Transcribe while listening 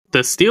The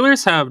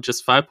Steelers have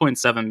just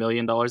 $5.7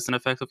 million in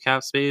effective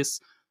cap space,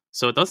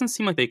 so it doesn't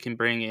seem like they can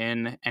bring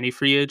in any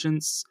free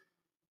agents,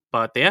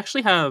 but they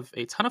actually have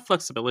a ton of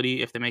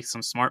flexibility if they make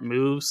some smart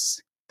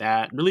moves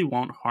that really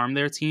won't harm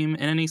their team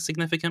in any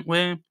significant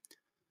way.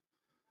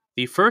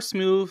 The first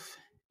move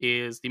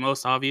is the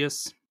most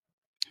obvious.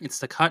 It's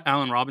to cut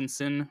Allen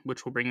Robinson,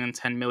 which will bring in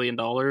 $10 million.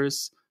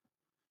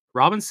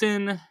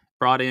 Robinson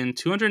brought in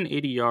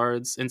 280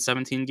 yards in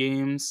 17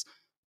 games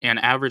and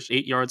averaged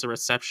 8 yards a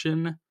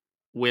reception,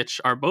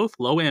 which are both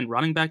low-end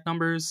running back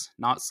numbers,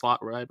 not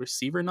slot wide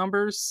receiver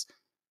numbers.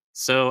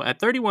 So at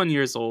 31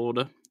 years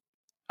old,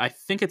 I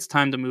think it's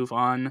time to move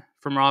on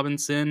from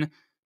Robinson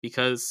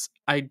because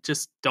I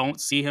just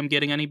don't see him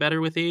getting any better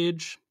with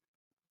age.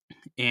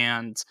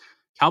 And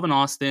Calvin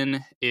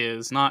Austin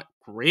is not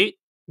great,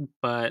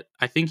 but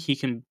I think he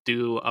can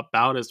do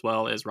about as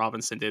well as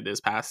Robinson did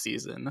this past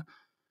season.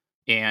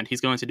 And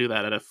he's going to do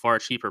that at a far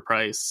cheaper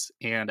price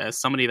and as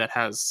somebody that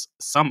has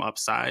some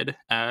upside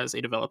as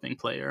a developing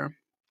player.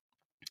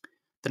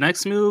 The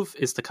next move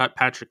is to cut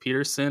Patrick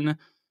Peterson,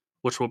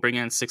 which will bring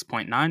in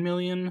 $6.9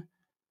 million.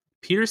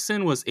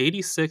 Peterson was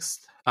 86th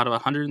out of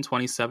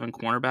 127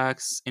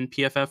 cornerbacks in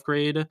PFF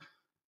grade,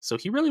 so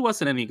he really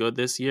wasn't any good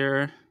this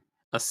year,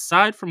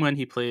 aside from when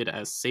he played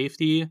as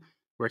safety,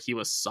 where he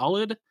was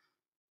solid.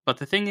 But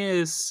the thing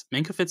is,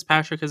 Minkah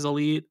Fitzpatrick is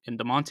elite, and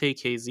DeMonte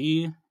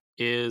KZ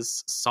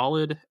is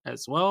solid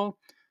as well.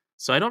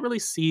 So I don't really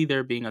see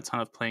there being a ton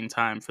of playing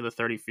time for the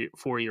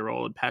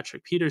 34-year-old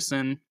Patrick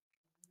Peterson.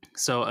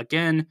 So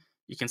again,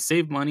 you can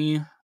save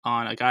money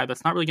on a guy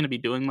that's not really going to be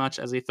doing much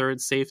as a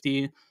third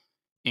safety,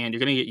 and you're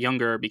going to get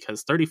younger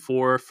because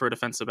 34 for a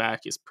defensive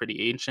back is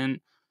pretty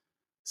ancient.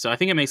 So I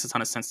think it makes a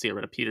ton of sense to get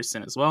rid of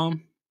Peterson as well.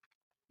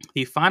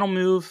 The final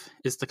move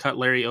is to cut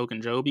Larry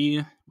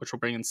Ogunjobi, which will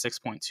bring in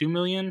 $6.2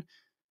 million.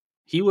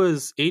 He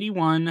was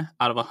 81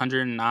 out of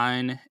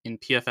 109 in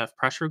PFF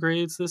pressure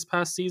grades this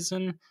past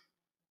season,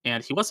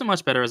 and he wasn't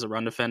much better as a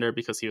run defender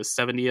because he was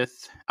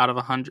 70th out of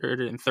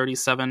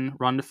 137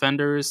 run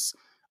defenders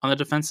on the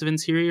defensive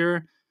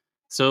interior.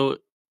 So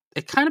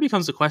it kind of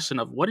becomes a question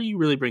of what are you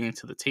really bringing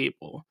to the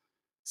table?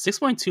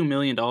 $6.2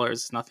 million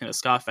is nothing to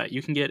scoff at.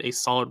 You can get a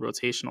solid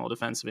rotational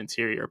defensive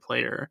interior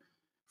player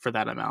for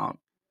that amount,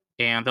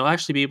 and they'll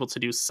actually be able to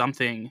do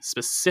something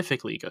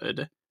specifically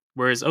good,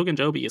 whereas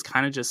Ogunjobi is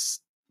kind of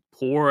just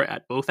poor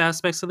at both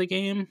aspects of the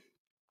game,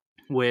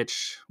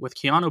 which with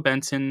Keanu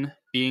Benton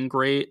being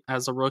great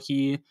as a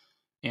rookie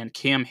and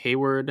Cam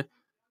Hayward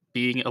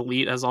being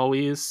elite as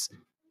always,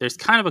 there's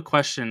kind of a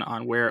question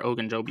on where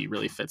Ogunjobi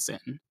really fits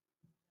in.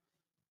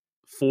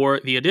 For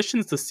the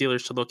additions the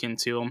Steelers should look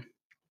into,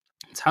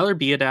 Tyler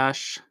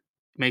Biadasz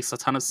makes a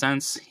ton of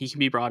sense. He can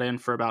be brought in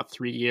for about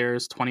 3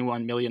 years,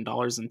 $21 million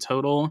in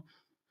total.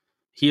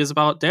 He is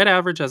about dead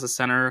average as a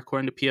center,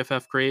 according to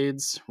PFF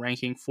grades,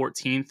 ranking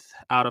 14th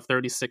out of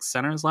 36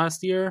 centers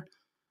last year.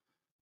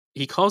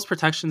 He calls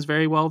protections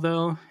very well,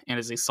 though, and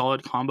is a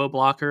solid combo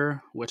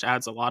blocker, which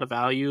adds a lot of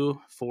value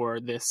for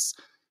this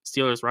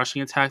Steelers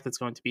rushing attack that's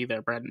going to be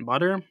their bread and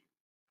butter.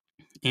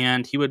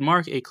 And he would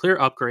mark a clear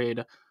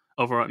upgrade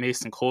over what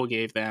Mason Cole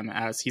gave them,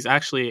 as he's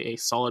actually a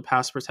solid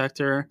pass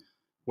protector,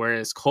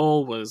 whereas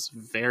Cole was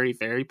very,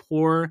 very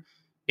poor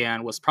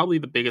and was probably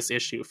the biggest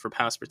issue for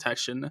pass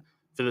protection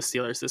for the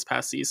Steelers this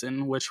past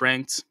season, which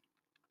ranked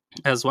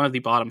as one of the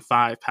bottom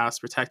 5 pass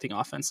protecting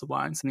offensive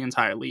lines in the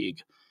entire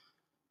league.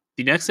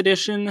 The next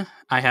edition,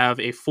 I have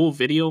a full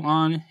video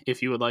on,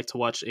 if you would like to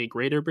watch a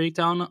greater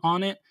breakdown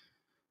on it,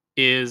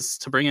 is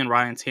to bring in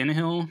Ryan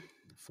Tannehill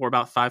for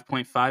about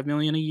 $5.5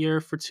 million a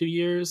year for 2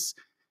 years.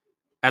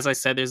 As I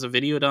said, there's a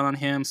video done on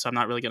him, so I'm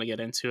not really going to get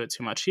into it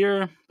too much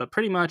here, but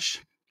pretty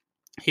much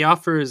he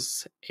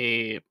offers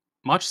a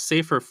much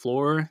safer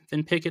floor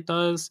than Pickett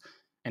does,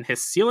 and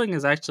his ceiling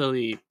is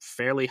actually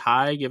fairly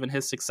high given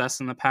his success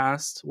in the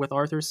past with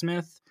Arthur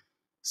Smith.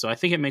 So I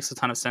think it makes a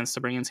ton of sense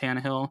to bring in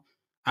Tannehill.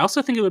 I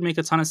also think it would make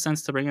a ton of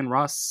sense to bring in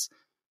Russ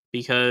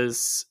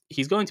because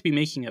he's going to be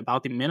making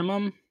about the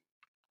minimum.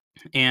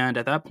 And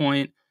at that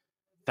point,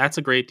 that's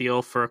a great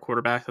deal for a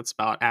quarterback that's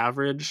about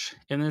average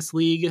in this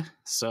league.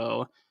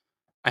 So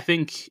I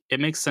think it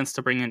makes sense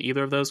to bring in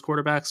either of those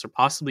quarterbacks or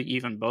possibly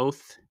even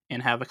both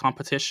and have a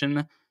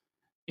competition.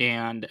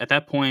 And at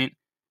that point,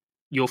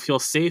 you'll feel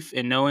safe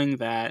in knowing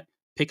that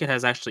Pickett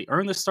has actually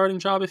earned the starting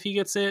job if he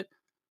gets it,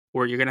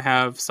 or you're going to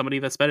have somebody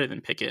that's better than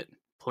Pickett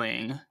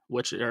playing,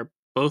 which are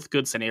both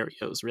good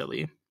scenarios,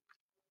 really.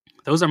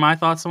 Those are my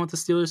thoughts on what the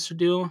Steelers should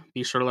do.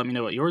 Be sure to let me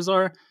know what yours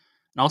are.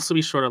 And also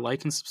be sure to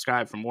like and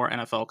subscribe for more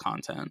NFL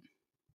content.